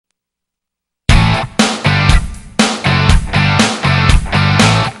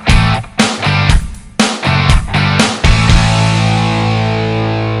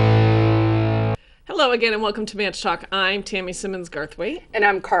Hello again and welcome to ManchTalk. I'm Tammy Simmons Garthwaite. And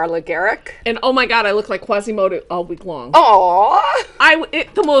I'm Carla Garrick. And oh my God, I look like Quasimodo all week long. Aww.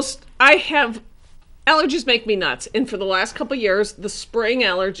 Allergies make me nuts. And for the last couple of years, the spring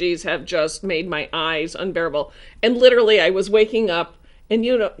allergies have just made my eyes unbearable. And literally I was waking up and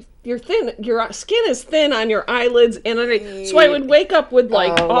you're thin, your skin is thin on your eyelids and underneath. So I would wake up with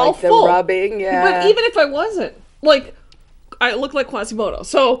all full. The rubbing, yeah. But even if I wasn't, I look like Quasimodo.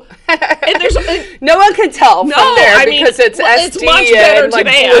 So, and there's no one can tell from there because it's SD it's much better and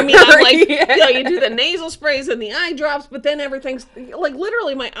today. Blurry. I'm you do the nasal sprays and the eye drops, but then everything's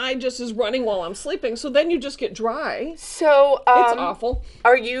literally my eye just is running while I'm sleeping. So then you just get dry. So it's awful.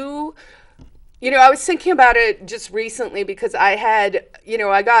 Are you? I was thinking about it just recently because I had,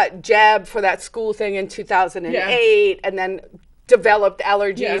 I got jabbed for that school thing in 2008, and then developed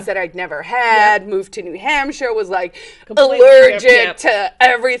allergies that I'd never had, moved to New Hampshire, was completely allergic to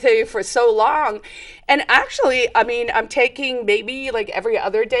everything for so long. And actually, I'm taking maybe every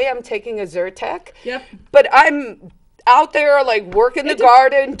other day, I'm taking a Zyrtec. Yep. But I'm out there working the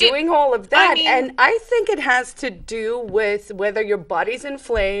garden, doing all of that. And I think it has to do with whether your body's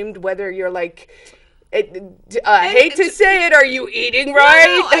inflamed, whether you're I hate to say it, are you eating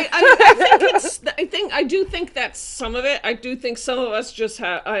right? I do think that's some of it. I do think some of us just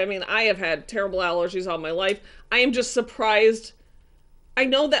have, I have had terrible allergies all my life. I am just surprised. I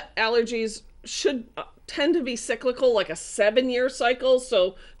know that allergies should tend to be cyclical, like a 7-year cycle.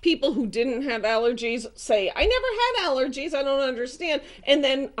 So people who didn't have allergies say, I never had allergies, I don't understand. And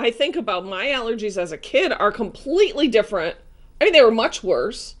then I think about my allergies as a kid are completely different. They were much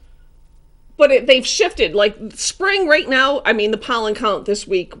worse. But they've shifted. Spring right now, the pollen count this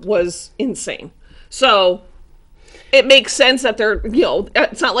week was insane. So it makes sense that they're,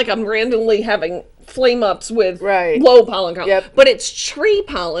 it's not like I'm randomly having flame-ups with low pollen count. Yep. But it's tree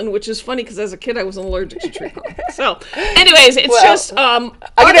pollen, which is funny because as a kid I wasn't allergic to tree pollen. So anyways, it's other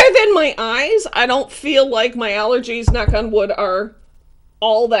than my eyes, I don't feel like my allergies, knock on wood, are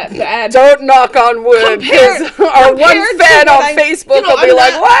all that bad. Don't knock on wood, because our one fan on Facebook will be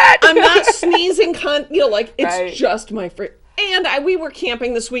what? I'm not sneezing, it's just my friend. And we were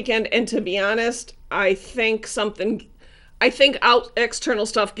camping this weekend, and to be honest, I think external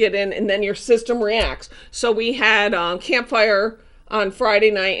stuff get in, and then your system reacts. So we had campfire on Friday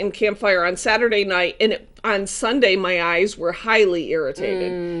night and campfire on Saturday night, and on Sunday my eyes were highly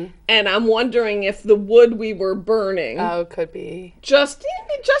irritated. And I'm wondering if the wood we were burning could be just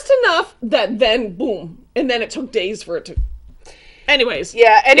enough that then boom, and then it took days for it to I'm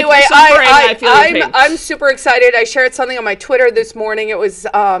super excited. I shared something on my Twitter this morning. It was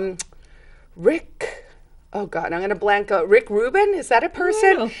Rick Rick Rubin, is that a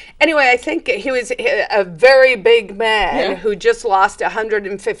person? Anyway, I think he was a very big man who just lost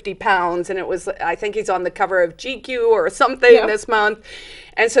 150 pounds, and I think he's on the cover of GQ or something this month.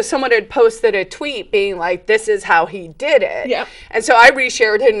 And so someone had posted a tweet being like, this is how he did it. Yep. And so I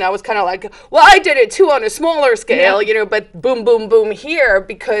reshared it, and I was kind of like, well, I did it too on a smaller scale, but boom, boom, boom here,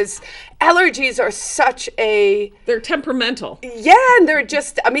 because allergies are they're temperamental. Yeah, and they're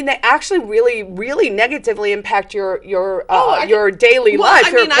just, they actually really, really negatively impact your daily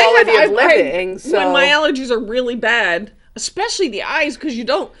life, your quality of living. When my allergies are really bad, especially the eyes, because you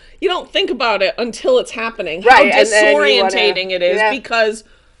don't think about it until it's happening. How disorientating it is, because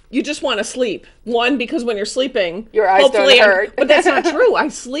you just want to sleep. One, because when you're sleeping, your eyes don't hurt. But that's not true. I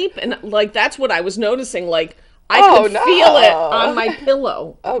sleep, and that's what I was noticing. I could feel it on my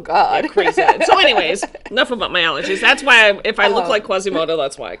pillow. Oh, God. Yeah, crazy. So anyways, enough about my allergies. That's why if I look like Quasimodo,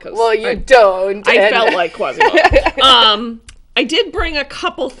 that's why. Well, you don't. I felt like Quasimodo. I did bring a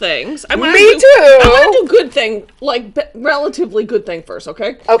couple things. Me too. I want to do good thing, relatively good thing first,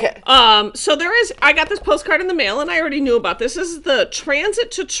 okay? Okay. So I got this postcard in the mail, and I already knew about this. This is the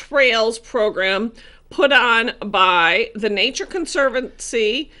Transit to Trails program put on by the Nature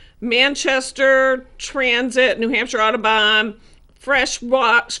Conservancy, Manchester Transit, New Hampshire Audubon, Fresh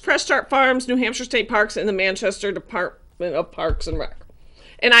Start Farms, New Hampshire State Parks, and the Manchester Department of Parks and Rec.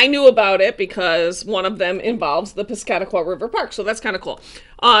 And I knew about it because one of them involves the Piscataqua River Park, so that's kind of cool.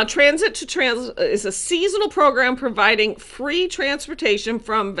 Transit to Trails is a seasonal program providing free transportation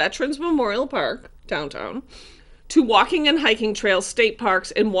from Veterans Memorial Park, downtown, to walking and hiking trails, state parks,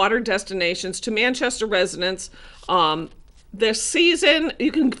 and water destinations to Manchester residents. This season,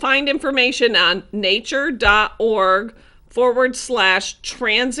 you can find information on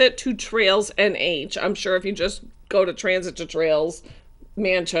nature.org/transit to trails NH. I'm sure if you just go to Transit to Trails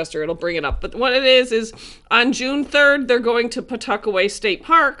Manchester, it'll bring it up. But what it is on June 3rd, they're going to Pawtuckaway State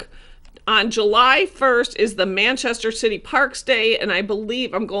Park on July 1st is the Manchester City Parks Day, and I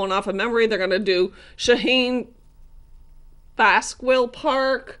believe, I'm going off of memory, they're going to do Shaheen Basquill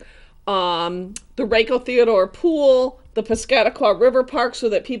Park, the Reiko Theodore Pool, the Piscataqua River Park, so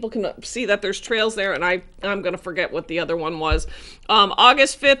that people can see that there's trails there, and I'm going to forget what the other one was.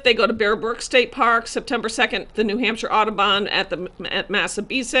 August 5th, they go to Bear Brook State Park. September 2nd, the New Hampshire Audubon at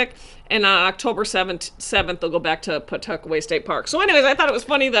Massabesic. And on October 7th, they'll go back to Pawtuckaway State Park. So anyways, I thought it was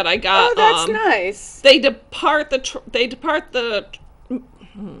funny that I got... Oh, that's nice. They depart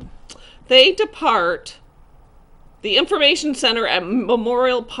the Information Center at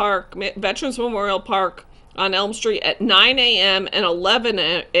Memorial Park, Veterans Memorial Park, on Elm Street at 9 a.m. and 11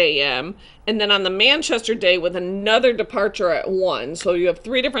 a.m. And then on the Manchester Day with another departure at 1. So you have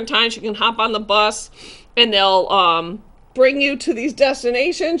 3 different times you can hop on the bus, and they'll bring you to these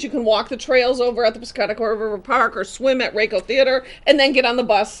destinations. You can walk the trails over at the Piscataqua River Park or swim at Reiko Theater and then get on the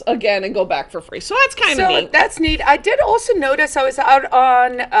bus again and go back for free. So that's kind of neat. So that's neat. I did also notice, I was out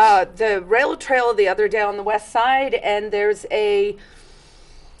on the rail trail the other day on the west side, and there's a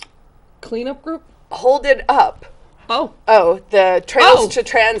cleanup group? Hold It Up. Oh, the Trails to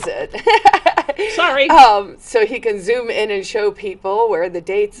Transit. Sorry. So he can zoom in and show people where the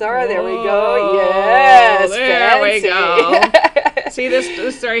dates are. There we go. Whoa, Yes, there fancy. we go. See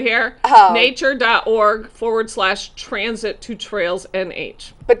this right here? nature.org/transit to trails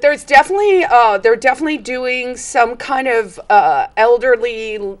NH. But there's definitely, they're definitely doing some kind of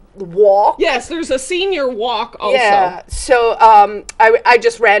elderly walk. Yes, there's a senior walk also. Yeah, so I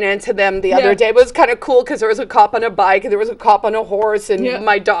just ran into them the other day. It was kind of cool because there was a cop on a bike and there was a cop on a horse, and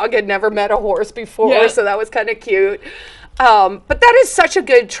my dog had never met a horse before, so that was kind of cute. But that is such a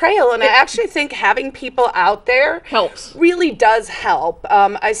good trail, and I actually think having people out there helps. Really does help.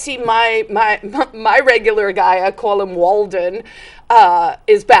 I see my regular guy, I call him Walden,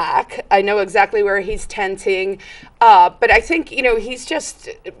 is back. I know exactly where he's tenting, but I think he's just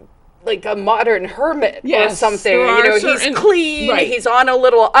like a modern hermit or something. He's clean. Right. He's on a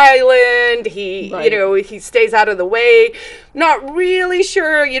little island. He he stays out of the way. Not really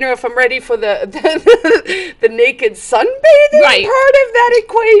sure, if I'm ready for the naked sunbathing part of that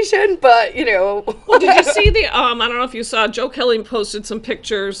equation, but Well, did you see the I don't know if you saw, Joe Kelly posted some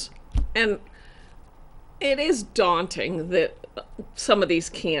pictures, and it is daunting that some of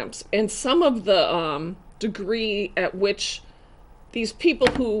these camps and some of the degree at which these people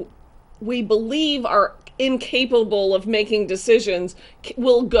who we believe are incapable of making decisions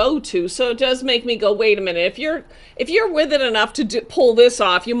will go to. So it does make me go, wait a minute, if you're with it enough to pull this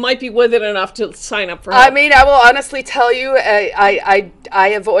off, you might be with it enough to sign up for help. I mean, I will honestly tell you, I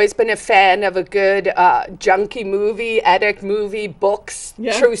have always been a fan of a good junkie movie, addict movie, books,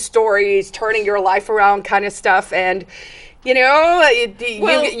 true stories, turning your life around kind of stuff. And you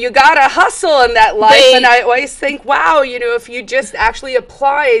gotta hustle in that life, and I always think, wow, if you just actually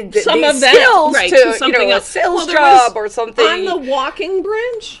applied some these of that skills to something a sales job or something. On the walking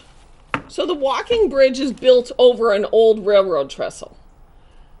bridge, so the walking bridge is built over an old railroad trestle.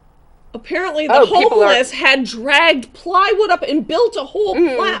 Apparently, the homeless had dragged plywood up and built a whole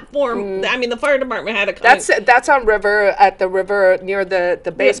platform. I mean, the fire department had to come in. That's on the river near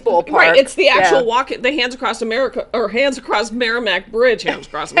the baseball park. Right, it's the actual the Hands Across America, or Hands Across Merrimack Bridge, Hands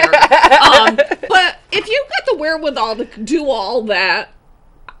Across America. But if you've got the wherewithal to do all that,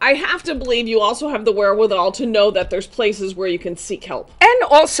 I have to believe you also have the wherewithal to know that there's places where you can seek help. And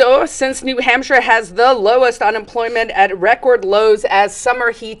also, since New Hampshire has the lowest unemployment at record lows as summer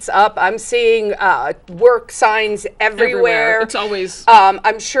heats up, I'm seeing work signs everywhere. It's always...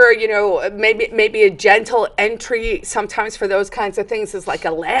 I'm sure, maybe a gentle entry sometimes for those kinds of things is like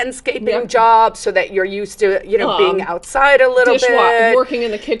a landscaping job, so that you're used to, being outside a little bit. Working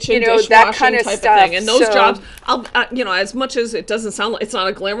in the kitchen, that kind of type stuff. Of thing. And those jobs, as much as it doesn't sound like, it's not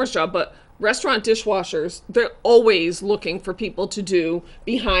a glamorous job, but restaurant dishwashers, they're always looking for people to do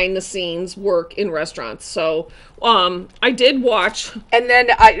behind the scenes work in restaurants. So I did watch, and then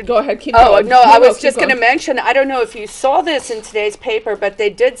go ahead, keep going. I was just going to mention, I don't know if you saw this in today's paper, but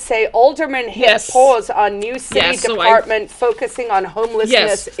they did say aldermen hit pause on new city department focusing on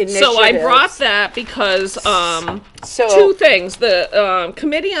homelessness initiatives. So I brought that because two things: the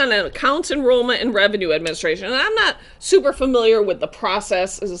Committee on Accounts, Enrollment, and Revenue Administration, and I'm not super familiar with the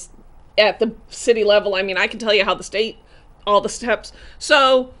process at the city level. I mean, I can tell you how the state, all the steps.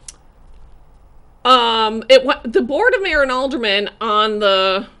 So, the Board of Mayor and Aldermen on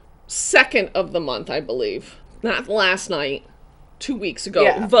the 2nd of the month, I believe, not last night, 2 weeks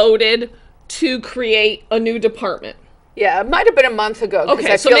ago, voted to create a new department. Yeah, it might have been a month ago.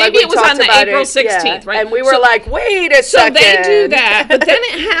 Okay, so maybe it was on the April 16th, right? And we were like, wait a second. So they do that, but then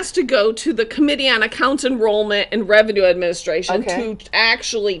it has to go to the Committee on Accounts Enrollment and Revenue Administration to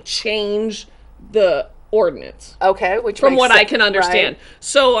actually change the ordinance. Okay, which from what I can understand. Right?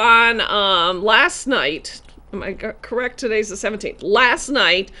 So on last night, am I correct? Today's the 17th. Last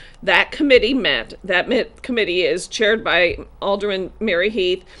night, that committee met. That committee is chaired by Alderman Mary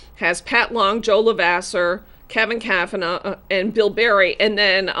Heath, has Pat Long, Joe Lavasser, Kevin Kavanaugh, and Bill Berry. And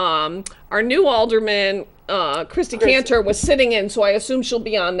then our new alderman, Christy Cantor, was sitting in, so I assume she'll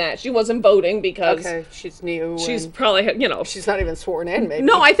be on that. She wasn't voting because she's new. She's probably, she's not even sworn in, maybe.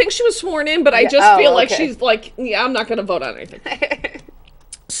 No, I think she was sworn in, but I just feel like she's like, I'm not going to vote on anything.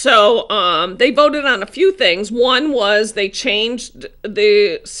 So they voted on a few things. One was they changed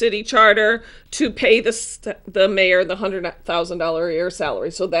the city charter to pay the mayor the $100,000 a year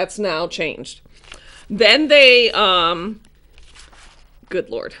salary. So that's now changed. Then they, good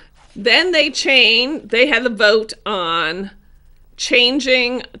Lord. Then they had the vote on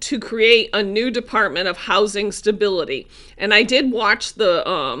changing to create a new Department of Housing Stability. And I did watch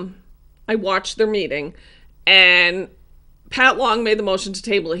I watched their meeting, and Pat Long made the motion to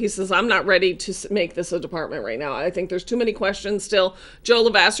table it. He says, I'm not ready to make this a department right now. I think there's too many questions still. Joe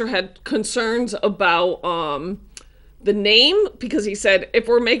Lavasser had concerns about the name, because he said, if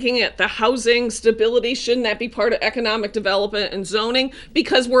we're making it the housing stability, shouldn't that be part of economic development and zoning?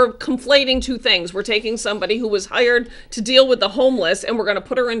 Because we're conflating two things. We're taking somebody who was hired to deal with the homeless, and we're going to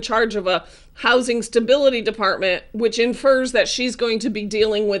put her in charge of a housing stability department, which infers that she's going to be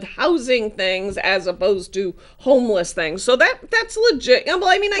dealing with housing things as opposed to homeless things. So that's legit. Well,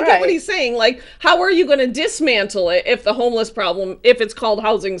 I mean, I get what he's saying. Like, how are you going to dismantle it if the homeless problem, if it's called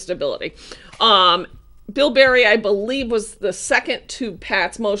housing stability? Bill Berry, I believe, was the second to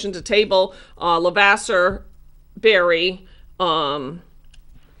Pat's motion to table. Lavasser, Berry, it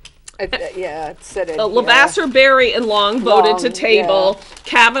said it. Lavasser, Berry, and Long voted to table. Yeah.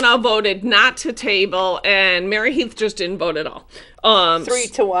 Kavanaugh voted not to table, and Mary Heath just didn't vote at all.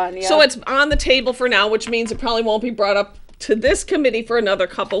 3-1. Yeah. So it's on the table for now, which means it probably won't be brought up to this committee for another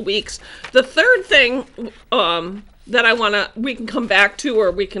couple weeks. The third thing that we can come back to,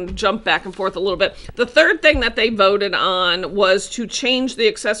 or we can jump back and forth a little bit. The third thing that they voted on was to change the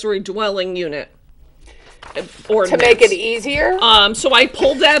accessory dwelling unit ordinance. To make it easier? So I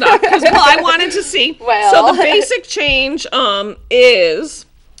pulled that up because, I wanted to see. So the basic change is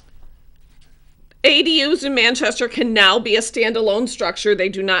ADUs in Manchester can now be a standalone structure. They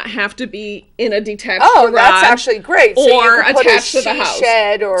do not have to be in a detached garage. That's actually great. So or attached to the house.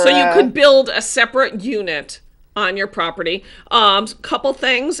 Shed or so you could build a separate unit on your property. Couple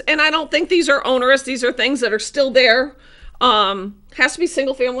things, and I don't think these are onerous. These are things that are still there. Has to be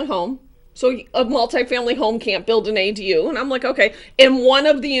single family home. So a multifamily home can't build an ADU. And I'm like, okay. And one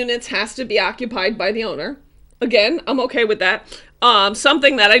of the units has to be occupied by the owner. Again, I'm okay with that.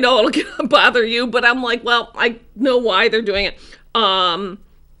 Something that I know it'll bother you, but I'm like, well, I know why they're doing it.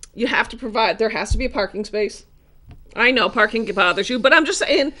 You have to provide, there has to be a parking space. I know parking bothers you, but I'm just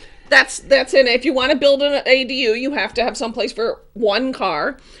saying that's in it. If you want to build an ADU, you have to have someplace for one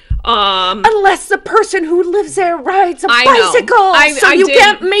car. Unless the person who lives there rides a bicycle. So you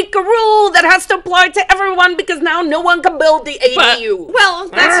can't make a rule that has to apply to everyone, because now no one can build the ADU.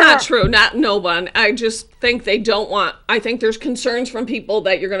 That's not true. Not no one. I just think they don't want, I think there's concerns from people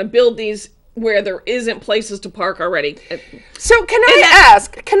that you're going to build these where there isn't places to park already. So can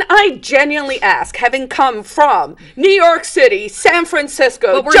I genuinely ask, having come from New York City, San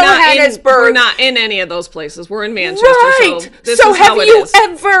Francisco, Johannesburg. We're not in any of those places. We're in Manchester. Right. So have you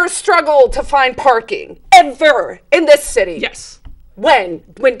ever struggled to find parking? Ever in this city? Yes. When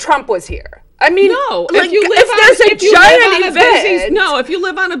Trump was here? I mean, no. Like, if you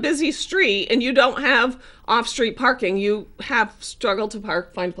live on a busy street and you don't have off-street parking, you have struggled to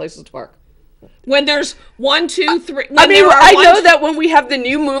find places to park. When there's 1, 2, 3. I know that when we have the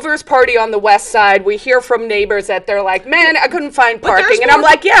new movers party on the west side, we hear from neighbors that they're like, man, I couldn't find parking. And I'm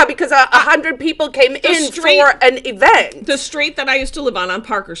like, yeah, because 100 people came in for an event. The street that I used to live on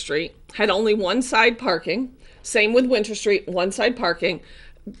Parker Street, had only one side parking. Same with Winter Street, one side parking.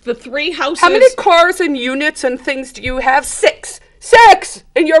 The 3 houses. How many cars and units and things do you have? 6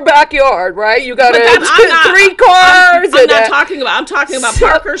 in your backyard, right? You got 3 cars. I'm talking about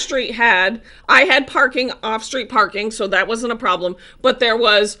Parker Street I had parking, off-street parking, so that wasn't a problem. But there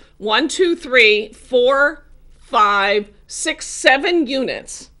was 1, 2, 3, 4, 5, 6, 7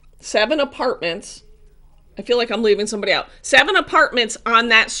 units, 7 apartments. I feel like I'm leaving somebody out. 7 apartments on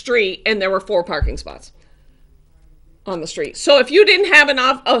that street, and there were 4 parking spots on the street. So if you didn't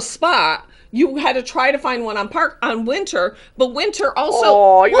have a spot, you had to try to find one on winter, but winter also.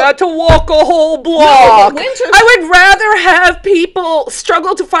 Oh, you had to walk a whole block. No, I would rather have people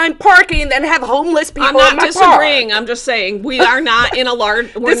struggle to find parking than have homeless people in my park. I'm not disagreeing. I'm just saying we are not in a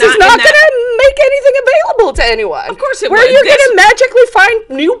large. This is not going to make anything available to anyone. Of course it would. Where are you going to magically find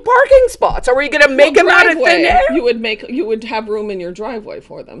new parking spots? Or are you going to make them out of thin air? You would have room in your driveway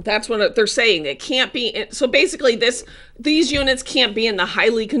for them. That's what they're saying. It can't be. So basically, these units can't be in the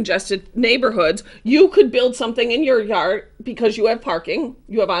highly congested neighborhoods. You could build something in your yard because you have parking.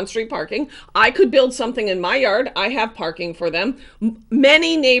 You have on-street parking. I could build something in my yard. I have parking for them.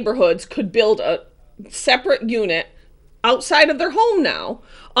 Many neighborhoods could build a separate unit outside of their home now.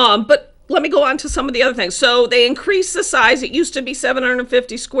 But let me go on to some of the other things. So they increased the size. It used to be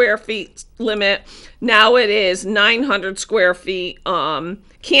 750 square feet limit. Now it is 900 square feet. Can't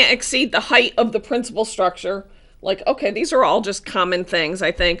exceed the height of the principal structure. Like, okay, these are all just common things,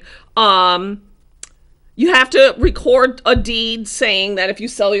 I think. You have to record a deed saying that if you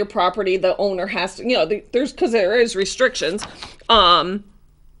sell your property, the owner has to, because there is restrictions.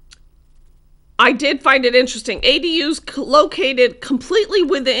 I did find it interesting. ADUs located completely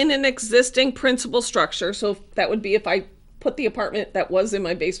within an existing principal structure. So that would be if I put the apartment that was in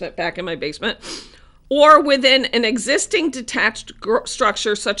my basement back in my basement, or within an existing detached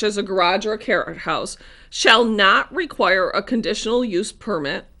structure such as a garage or a carrot house, shall not require a conditional use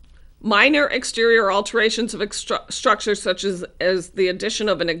permit. Minor exterior alterations of structures such as the addition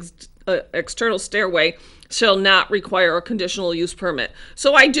of an external stairway shall not require a conditional use permit.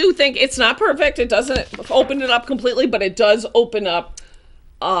 So I do think it's not perfect. It doesn't open it up completely, but it does open up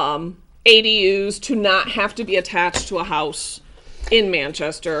ADUs to not have to be attached to a house in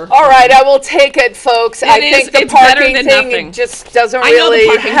Manchester. All right, I will take it, folks. I think the parking thing just doesn't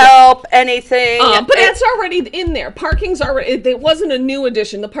really help anything. But it's already in there. Parking's already. It wasn't a new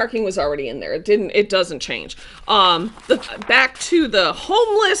addition. The parking was already in there. It doesn't change. Back to the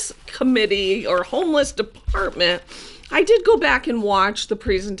homeless committee or homeless department. I did go back and watch the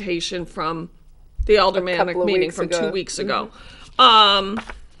presentation from the aldermanic meeting from 2 weeks ago. Mm-hmm.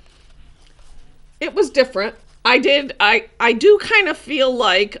 It was different. I do kind of feel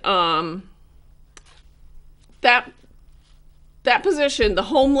like that position, the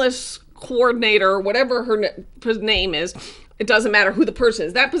homeless coordinator, whatever her name is, it doesn't matter who the person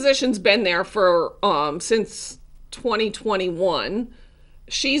is. That position's been there for since 2021.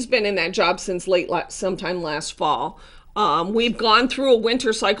 She's been in that job since sometime last fall. We've gone through a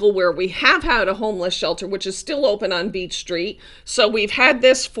winter cycle where we have had a homeless shelter, which is still open on Beach Street. So we've had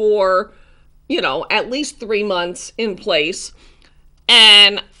this for at least 3 months in place.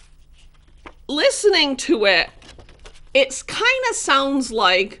 And listening to it, it kind of sounds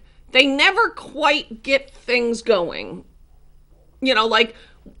like they never quite get things going. Like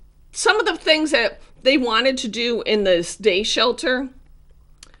some of the things that they wanted to do in this day shelter,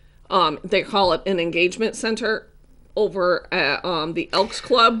 they call it an engagement center over at the Elks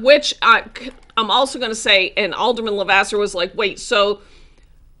Club, which I'm also going to say, and Alderman Lavasser was like, wait, so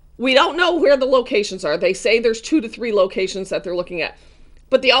we don't know where the locations are. They say there's 2 to 3 locations that they're looking at.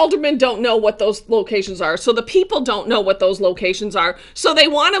 But the aldermen don't know what those locations are. So the people don't know what those locations are. So they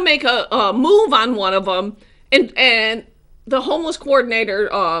want to make a move on one of them. And the homeless coordinator,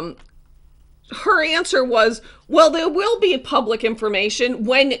 her answer was, well, there will be public information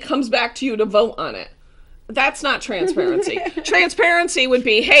when it comes back to you to vote on it. That's not transparency. Transparency would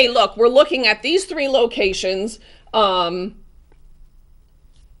be, hey, look, we're looking at these 3 locations.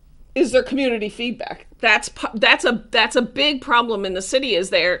 Is there community feedback? That's a big problem in the city, is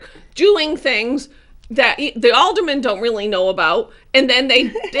they're doing things that the aldermen don't really know about, and then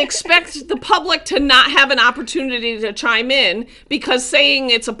they expect the public to not have an opportunity to chime in, because saying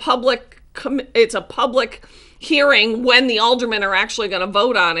it's a public hearing when the aldermen are actually going to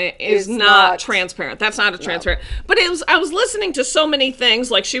vote on it is not transparent. That's not a transparent. But I was listening to so many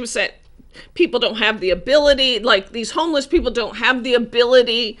things, like she was saying, people don't have the ability, like these homeless people don't have the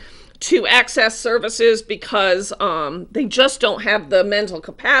ability to access services because they just don't have the mental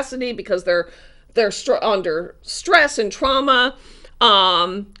capacity, because they're under stress and trauma.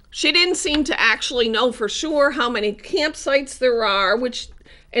 She didn't seem to actually know for sure how many campsites there are,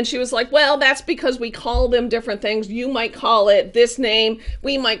 and she was like, well, that's because we call them different things. You might call it this name.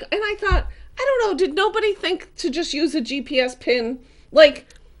 We might. And I thought, I don't know, did nobody think to just use a GPS pin? Like,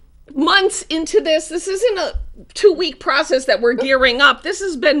 months into this isn't a 2-week process that we're gearing up. This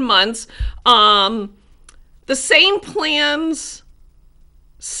has been months. The same plans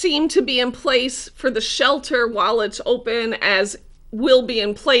seem to be in place for the shelter while it's open as will be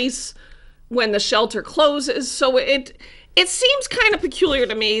in place when the shelter closes. So it seems kind of peculiar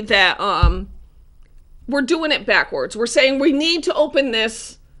to me that we're doing it backwards. We're saying we need to open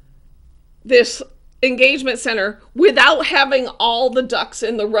this engagement center without having all the ducks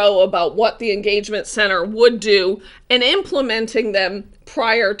in the row about what the engagement center would do and implementing them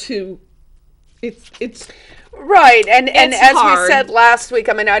prior to it's right. And as hard. we said last week,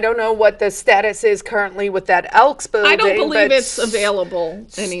 I mean, I don't know what the status is currently with that Elks building. I don't believe it's available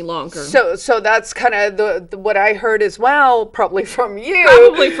any longer. So that's kind of the what I heard as well, probably from you.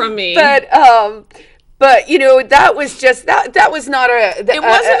 Probably from me. But you know, that was just that was not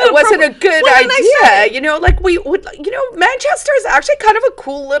it wasn't a good idea. You know, like we would, you know, Manchester is actually kind of a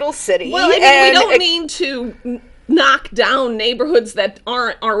cool little city. Well, I mean, we don't mean to knock down neighborhoods that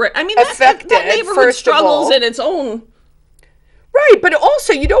aren't already. I mean, affected. That neighborhood struggles in its own. Right, but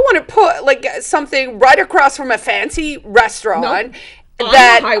also you don't want to put like something right across from a fancy restaurant. Nope.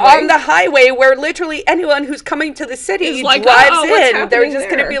 On the highway where literally anyone who's coming to the city like, drives in, they're just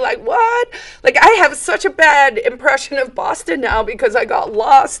going to be like, what? Like, I have such a bad impression of Boston now because I got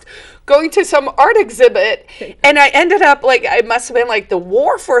lost going to some art exhibit and I ended up like, I must have been like the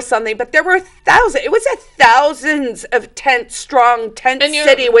wharf or something, but there were thousands of strong tent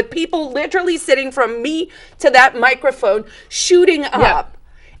city with people literally sitting from me to that microphone shooting up. Yeah.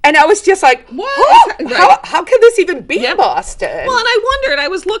 And I was just like, what? Oh, how can this even be Boston? Well, and I wondered, I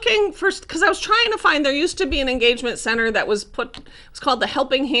was looking first, because I was trying to find, there used to be an engagement center that was it was called the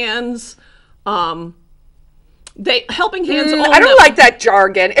Helping Hands. Helping Hands. I don't like that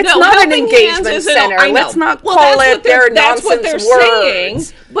jargon. It's not an engagement center. Let's not call it their nonsense words. Saying,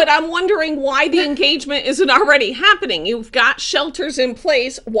 but I'm wondering why the engagement isn't already happening. You've got shelters in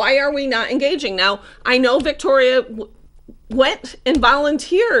place. Why are we not engaging? Now, I know Victoria went and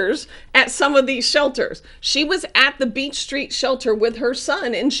volunteers at some of these shelters. She was at the Beach Street shelter with her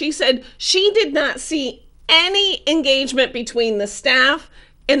son, and she said she did not see any engagement between the staff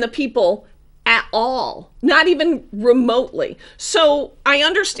and the people at all, not even remotely. So I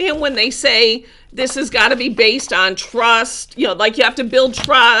understand when they say this has got to be based on trust, you know, like you have to build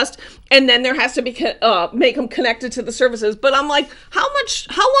trust, and then there has to be make them connected to the services. But I'm like, how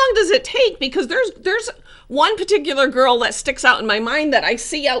long does it take? Because there's one particular girl that sticks out in my mind that I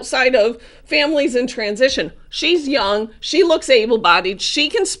see outside of families in transition. She's young. She looks able-bodied. She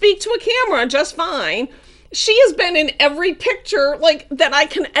can speak to a camera just fine. She has been in every picture like that I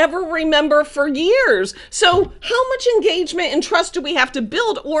can ever remember for years. So how much engagement and trust do we have to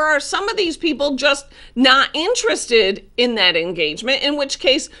build? Or are some of these people just not interested in that engagement? In which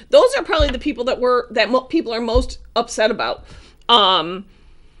case, those are probably the people that people are most upset about.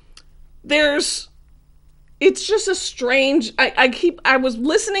 It's just a strange, I was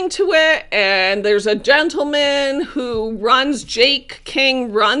listening to it, and there's a gentleman who Jake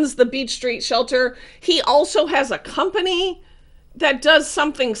King runs the Beach Street shelter. He also has a company that does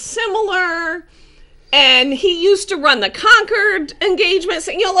something similar, and he used to run the Concord engagement.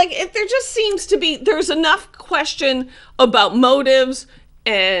 You know, like, there just seems to be, there's enough question about motives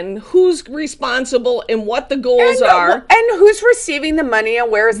and who's responsible and what the goals are. And who's receiving the money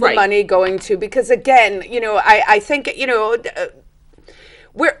and where is the money going to? Because again, you know, I think, you know,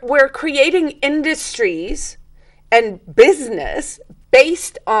 we're creating industries and business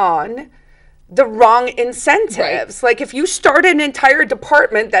based on the wrong incentives. Like if you start an entire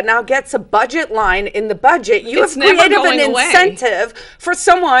department that now gets a budget line in the budget, you have created an incentive for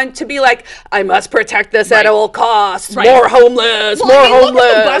someone to be like, I must protect this at all costs. More homeless, more homeless. Look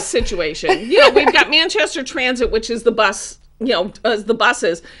at the bus situation. You know, we've got Manchester Transit, which is the bus, you know, the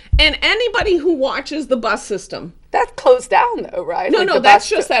buses. And anybody who watches the bus system. That's closed down though, right? No, that's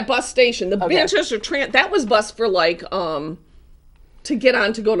just that bus station. The Manchester Transit, that was bus for like, to get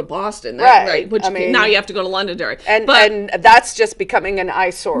on to go to Boston, right? Which now you have to go to Londonderry, and that's just becoming an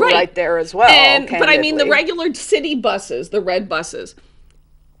eyesore right there as well. But I mean, the regular city buses, the red buses.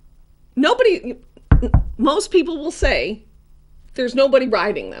 Most people will say there's nobody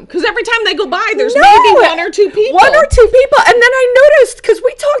riding them because every time they go by, there's maybe one or two people. And then I noticed because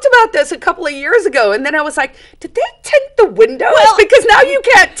we talked about this a couple of years ago, and then I was like, did they tint the windows? Because now you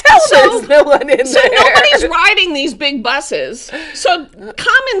can't tell there's no one in there. So nobody's riding these big buses. So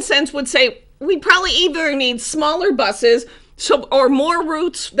common sense would say we probably either need smaller buses. Or more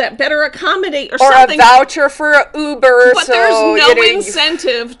routes that better accommodate or something. Or a voucher for Uber. But there's no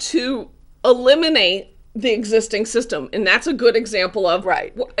incentive to eliminate the existing system. And that's a good example of,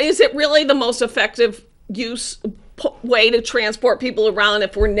 is it really the most effective way to transport people around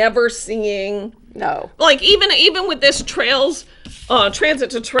if we're never seeing... No. Like, even with this transit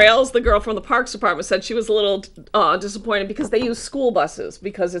to trails, the girl from the Parks Department said she was a little disappointed because they use school buses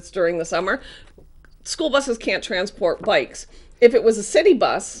because it's during the summer. school buses can't transport bikes. If it was a city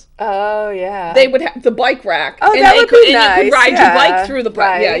bus, oh yeah, they would have the bike rack. Oh, that would be nice. And you could ride your bike through the bike.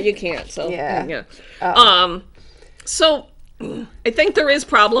 Right. Yeah, you can't. So yeah. So I think there is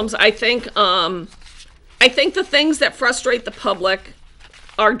problems. I think the things that frustrate the public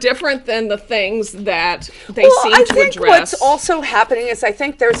are different than the things that they seem to address. I think what's also happening is I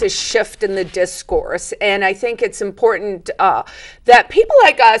think there's a shift in the discourse, and I think it's important that people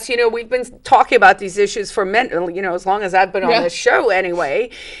like us, we've been talking about these issues for as long as I've been on this show anyway.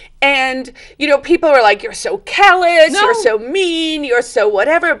 And, people are like, you're so callous, you're so mean, you're so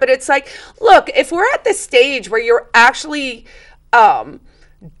whatever. But it's like, look, if we're at the stage where you're actually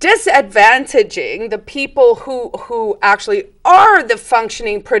disadvantaging the people who actually are the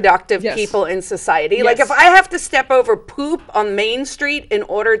functioning, productive people in society. Like if I have to step over poop on Main Street in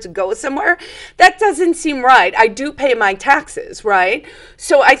order to go somewhere, that doesn't seem right. I do pay my taxes, right?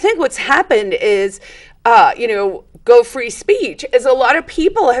 So I think what's happened is, go free speech, is a lot of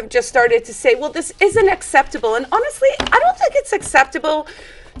people have just started to say, well, this isn't acceptable. And honestly, I don't think it's acceptable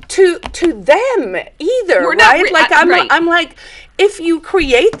to them either, right? I'm like, if you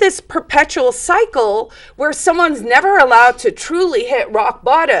create this perpetual cycle where someone's never allowed to truly hit rock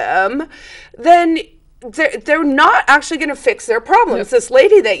bottom, then they're not actually going to fix their problems. This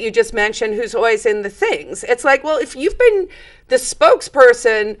lady that you just mentioned who's always in the things, it's like, well, if you've been the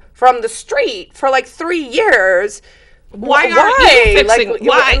spokesperson from the street for like 3 years, why aren't you fixing?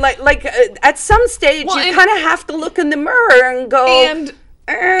 Like at some stage, you kind of have to look in the mirror and go, and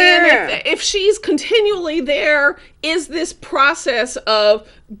if she's continually there, is this process of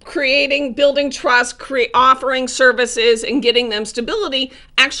building trust, offering services and getting them stability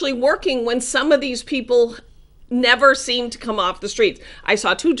actually working when some of these people never seem to come off the streets? I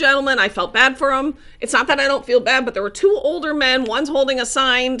saw 2 gentlemen. I felt bad for them. It's not that I don't feel bad, but there were 2 older men. One's holding a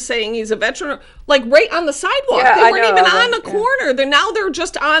sign saying he's a veteran, like right on the sidewalk. They weren't even on a corner. They're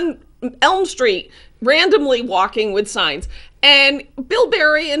just on Elm Street, randomly walking with signs. And Bill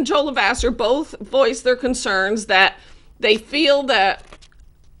Barry and Joe Lavasser both voiced their concerns that they feel that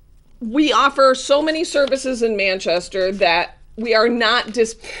we offer so many services in Manchester that we are not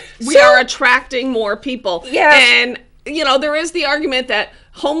we are attracting more people. And there is the argument that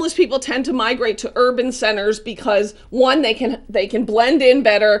homeless people tend to migrate to urban centers because one, they can blend in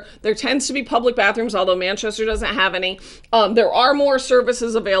better. There tends to be public bathrooms, although Manchester doesn't have any. There are more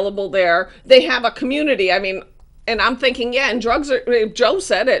services available there. They have a community. I mean, and I'm thinking, and Joe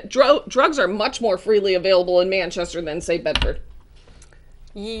said it, drugs are much more freely available in Manchester than, say, Bedford.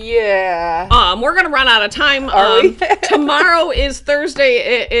 Yeah. We're going to run out of time. Are we? Tomorrow is Thursday.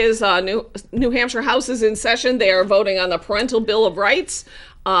 It is New Hampshire House is in session. They are voting on the Parental Bill of Rights.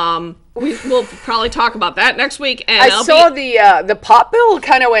 We'll probably talk about that next week. And I saw the pot bill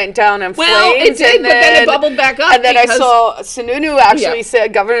kind of went down in flames. Well, it did, but then it bubbled back up. And then I saw Sununu actually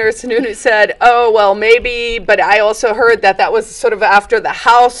said, Governor Sununu said, oh, well, maybe, but I also heard that was sort of after the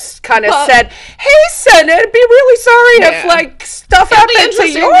House kind of said, hey, Senate, be really sorry if, like, stuff happened to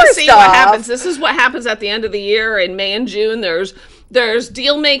your stuff. See what happens. This is what happens at the end of the year in May and June. There's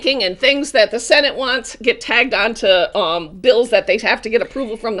deal making and things that the Senate wants get tagged onto bills that they have to get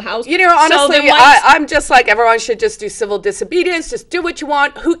approval from the House. Honestly, I'm just like, everyone should just do civil disobedience. Just do what you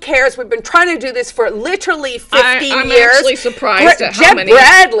want. Who cares? We've been trying to do this for literally 15 years. I'm actually surprised at how many. Jeb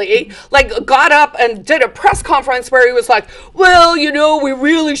Bradley got up and did a press conference where he was like, well, we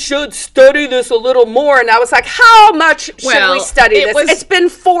really should study this a little more. And I was like, how much should we study this? It's been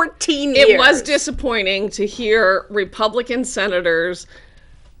 14 years. It was disappointing to hear Republican senators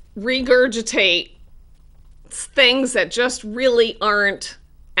regurgitate things that just really aren't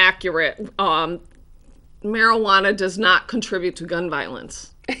accurate. Marijuana does not contribute to gun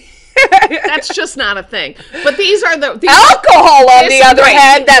violence. That's just not a thing. But these are alcohol, on the other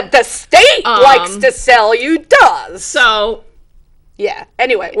hand, that the state likes to sell you does. So yeah.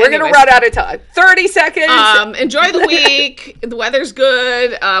 Anyway, we're going to run out of time. 30 seconds. Enjoy the week. The weather's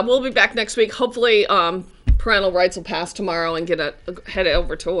good. We'll be back next week. Hopefully, parental rights will pass tomorrow and head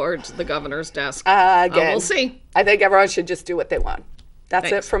over towards the governor's desk. Again, we'll see. I think everyone should just do what they want.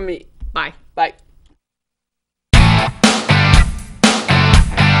 That's it from me. Bye. Bye.